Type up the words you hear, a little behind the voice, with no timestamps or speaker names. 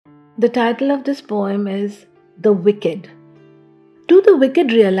The title of this poem is The Wicked. Do the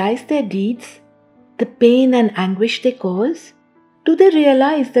wicked realize their deeds, the pain and anguish they cause? Do they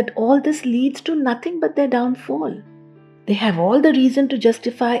realize that all this leads to nothing but their downfall? They have all the reason to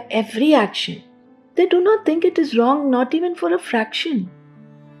justify every action. They do not think it is wrong, not even for a fraction.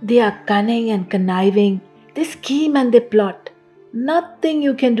 They are cunning and conniving. They scheme and they plot. Nothing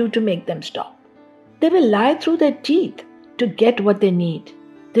you can do to make them stop. They will lie through their teeth to get what they need.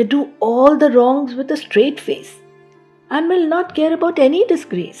 They do all the wrongs with a straight face and will not care about any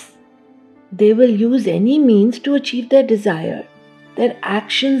disgrace. They will use any means to achieve their desire. Their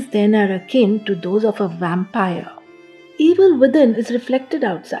actions then are akin to those of a vampire. Evil within is reflected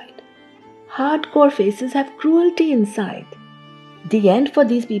outside. Hardcore faces have cruelty inside. The end for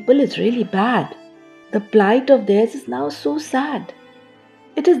these people is really bad. The plight of theirs is now so sad.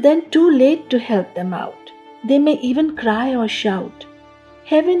 It is then too late to help them out. They may even cry or shout.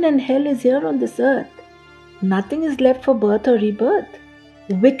 Heaven and hell is here on this earth. Nothing is left for birth or rebirth.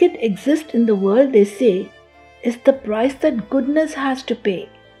 Wicked exist in the world, they say, is the price that goodness has to pay.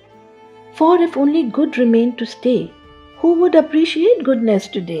 For if only good remained to stay, who would appreciate goodness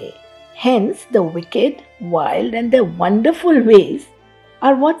today? Hence, the wicked, wild, and their wonderful ways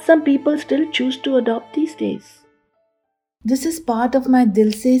are what some people still choose to adopt these days. This is part of my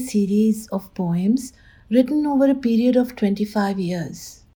Dil Se series of poems written over a period of 25 years.